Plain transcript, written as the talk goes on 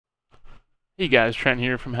Hey guys, Trent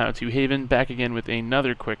here from How To Haven, back again with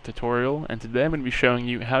another quick tutorial, and today I'm going to be showing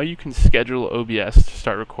you how you can schedule OBS to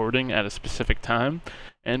start recording at a specific time.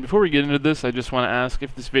 And before we get into this, I just want to ask,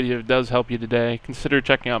 if this video does help you today, consider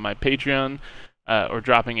checking out my Patreon or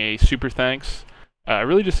dropping a super thanks.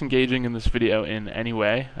 Really just engaging in this video in any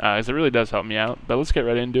way, as it really does help me out. But let's get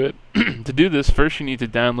right into it. To do this, first you need to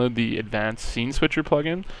download the Advanced Scene Switcher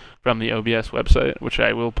plugin from the OBS website, which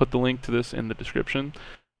I will put the link to this in the description.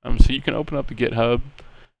 So you can open up the GitHub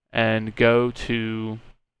and go to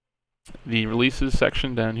the releases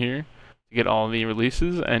section down here to get all the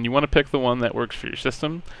releases, and you want to pick the one that works for your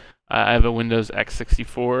system. I have a Windows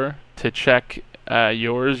x64. To check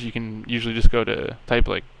yours, you can usually just go to type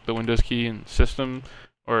like the Windows key in system,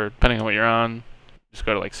 or depending on what you're on, just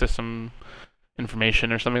go to like system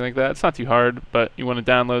information or something like that. It's not too hard, but you want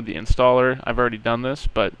to download the installer. I've already done this,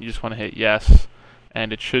 but you just want to hit yes.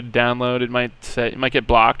 And it should download. It might get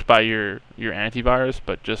blocked by your antivirus,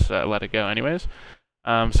 but just let it go anyways.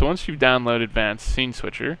 So once you've downloaded Advanced Scene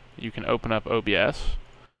Switcher, you can open up OBS.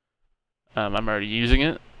 I'm already using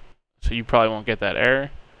it, so you probably won't get that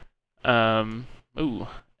error. And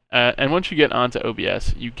once you get onto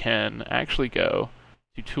OBS, you can actually go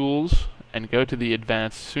to Tools and go to the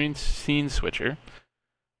Advanced Scene Switcher.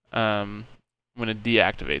 I'm going to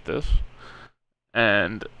deactivate this,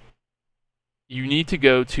 and you need to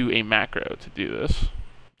go to a macro to do this.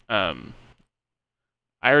 I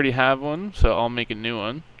already have one, so I'll make a new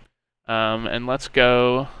one. And let's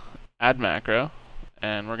go add macro,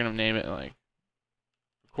 and we're gonna name it like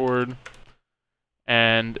record.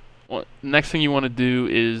 And next thing you want to do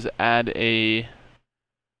is add a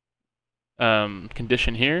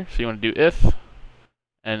condition here. So you want to do if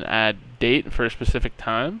and add date for a specific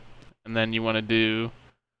time, and then you want to do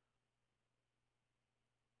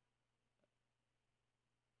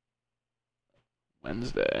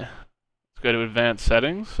Wednesday. Let's go to advanced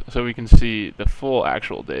settings so we can see the full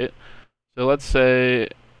actual date. So let's say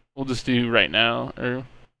we'll just do right now, or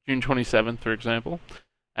June 27th, for example,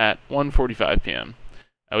 at 1:45 p.m.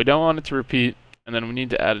 We don't want it to repeat, and then we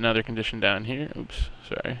need to add another condition down here. Oops,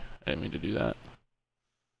 sorry, I didn't mean to do that.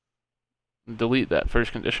 Delete that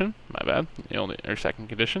first condition, my bad. Or second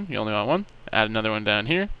condition, you only want one. Add another one down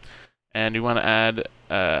here, and we want to add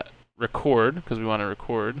record, because we want to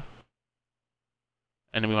record.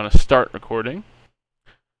 And we want to start recording.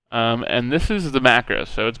 And this is the macro,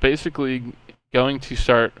 so it's basically going to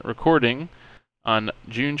start recording on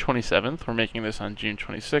June 27th. We're making this on June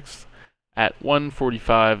 26th at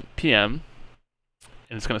 1:45 p.m.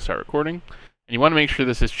 and it's going to start recording. And you want to make sure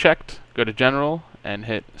this is checked. Go to General and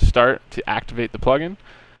hit Start to activate the plugin,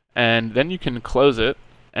 and then you can close it.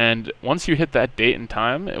 And once you hit that date and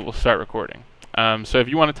time, it will start recording. So if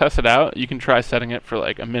you want to test it out, you can try setting it for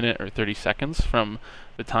like a minute or 30 seconds from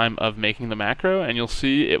the time of making the macro, and you'll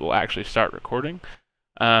see it will actually start recording.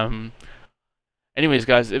 Anyways,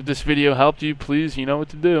 guys, if this video helped you, please, you know what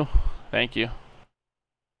to do. Thank you.